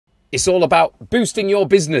It's all about boosting your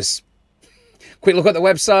business. Quick look at the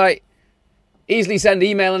website. Easily send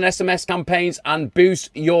email and SMS campaigns and boost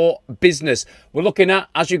your business. We're looking at,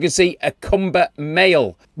 as you can see,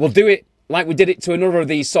 Acumbamail. We'll do it like we did it to another of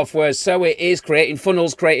these softwares. So it is creating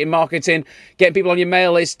funnels, creating marketing, getting people on your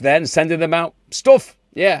mail list, then sending them out stuff.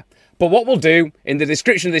 Yeah. But what we'll do in the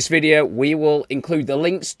description of this video, we will include the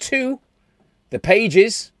links to the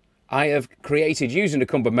pages I have created using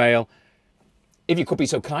Acumbamail. If you could be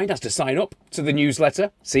so kind as to sign up to the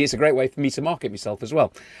newsletter. See, it's a great way for me to market myself as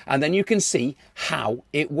well. And then you can see how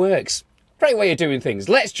it works. Great way of doing things.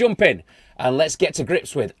 Let's jump in and let's get to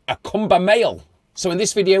grips with Acumbamail. So in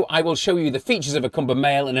this video, I will show you the features of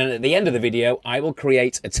Acumbamail, and then at the end of the video, I will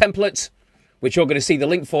create a template, which you're going to see the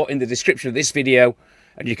link for in the description of this video,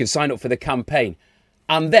 and you can sign up for the campaign.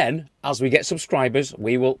 And then, as we get subscribers,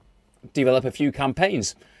 we will develop a few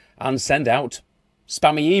campaigns and send out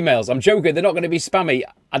spammy emails. I'm joking, they're not going to be spammy.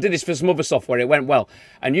 I did this for some other software, it went well,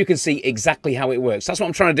 and you can see exactly how it works. That's what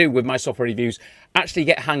I'm trying to do with my software reviews, actually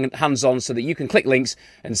get hands-on so that you can click links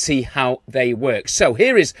and see how they work. So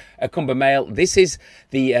here is Acumbamail. This is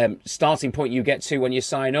the starting point you get to when you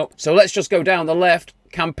sign up. So let's just go down the left.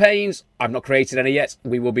 Campaigns, I've not created any yet.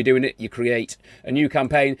 We will be doing it. You create a new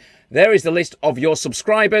campaign. There is the list of your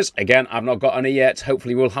subscribers. Again, I've not got any yet.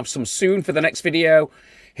 Hopefully we'll have some soon for the next video.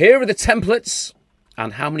 Here are the templates.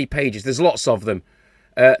 And how many pages? There's lots of them.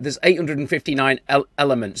 There's 859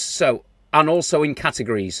 elements. So, and also in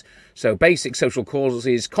categories. So basic social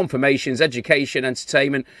causes, confirmations, education,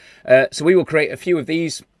 entertainment. So we will create a few of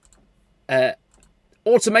these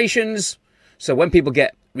automations. So when people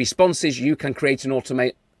get responses, you can create an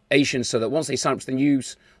automation so that once they sign up to the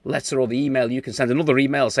newsletter or the email, you can send another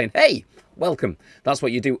email saying, hey, welcome. That's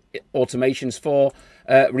what you do automations for.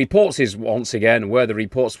 Reports is once again where the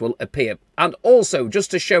reports will appear. And also,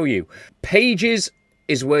 just to show you, pages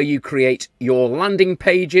is where you create your landing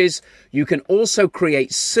pages. You can also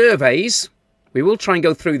create surveys. We will try and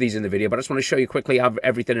go through these in the video, but I just want to show you quickly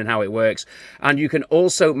everything and how it works. And you can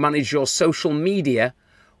also manage your social media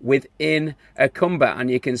within Acumba, and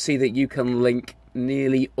you can see that you can link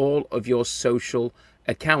nearly all of your social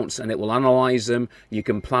accounts and it will analyze them. You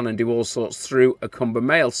can plan and do all sorts through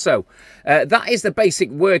Acumbamail. So that is the basic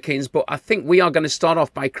workings, but I think we are going to start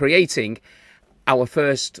off by creating our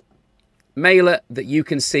first mailer that you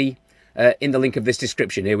can see in the link of this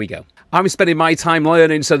description. Here we go. I'm spending my time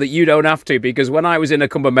learning so that you don't have to, because when I was in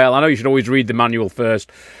Acumbamail, I know you should always read the manual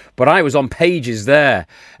first, but I was on pages there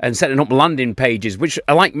and setting up landing pages, which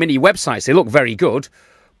are like mini websites. They look very good,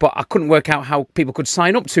 but I couldn't work out how people could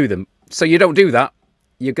sign up to them. So you don't do that.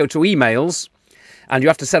 You go to emails and you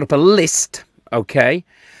have to set up a list, okay?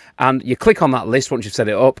 And you click on that list once you've set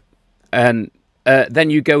it up, and then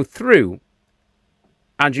you go through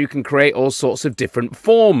and you can create all sorts of different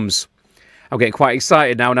forms. I'm getting quite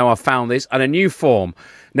excited now I've found this, and a new form.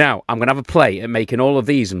 Now, I'm going to have a play at making all of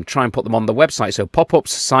these and try and put them on the website. So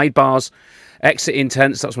pop-ups, sidebars, exit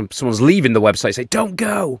intents, that's when someone's leaving the website, say, don't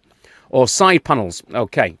go, or side panels,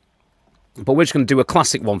 okay. But we're just going to do a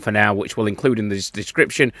classic one for now, which we'll include in this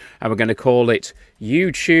description, and we're going to call it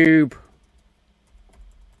YouTube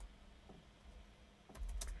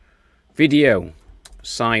Video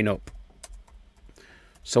Sign Up.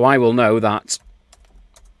 So I will know that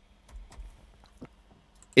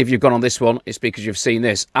if you've gone on this one, it's because you've seen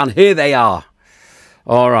this. And here they are.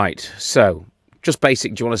 All right, so just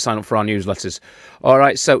basic. Do you want to sign up for our newsletters? All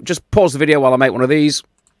right, so just pause the video while I make one of these.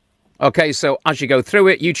 Okay, so as you go through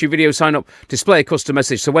it, YouTube video sign up, display a custom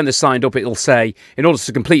message. So when they're signed up, it'll say, in order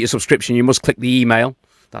to complete your subscription, you must click the email.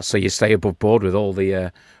 That's so you stay above board with all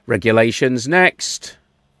the regulations. Next.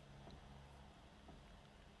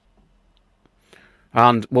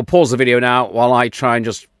 And we'll pause the video now while I try and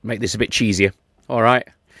just make this a bit cheesier. All right.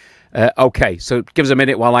 Okay, so give us a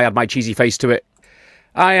minute while I add my cheesy face to it.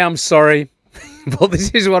 I am sorry, but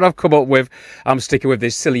this is what I've come up with. I'm sticking with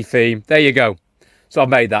this silly theme. There you go. So I've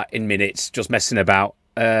made that in minutes, just messing about.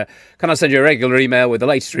 Can I send you a regular email with the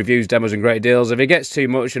latest reviews, demos and great deals? If it gets too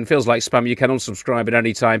much and feels like spam, you can unsubscribe at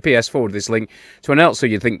any time. PS, forward this link to anyone else who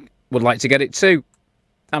you think would like to get it too.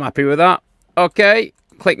 I'm happy with that. Okay,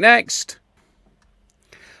 click next.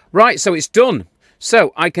 Right, so it's done.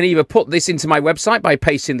 So I can either put this into my website by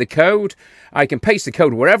pasting the code. I can paste the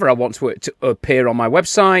code wherever I want it to appear on my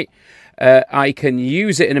website. I can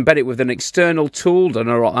use it and embed it with an external tool. Don't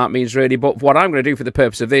know what that means really, but what I'm going to do for the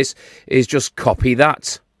purpose of this is just copy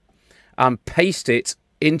that and paste it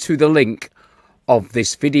into the link of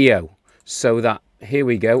this video. So that, here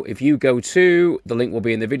we go. If you go to, the link will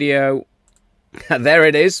be in the video. There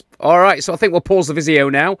it is. All right, so I think we'll pause the video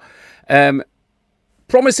now.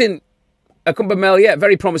 Promising Acumbamail, yeah,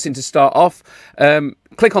 very promising to start off.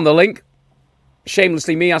 Click on the link.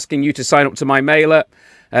 Shamelessly me asking you to sign up to my mailer.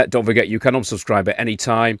 Don't forget you can unsubscribe at any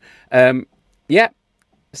time. Yeah,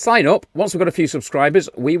 sign up. Once we've got a few subscribers,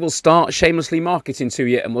 we will start shamelessly marketing to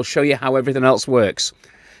you and we'll show you how everything else works.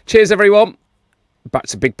 Cheers, everyone. Back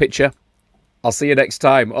to big picture. I'll see you next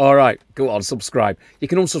time. All right, go on, subscribe. You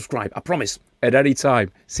can unsubscribe, I promise, at any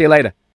time. See you later.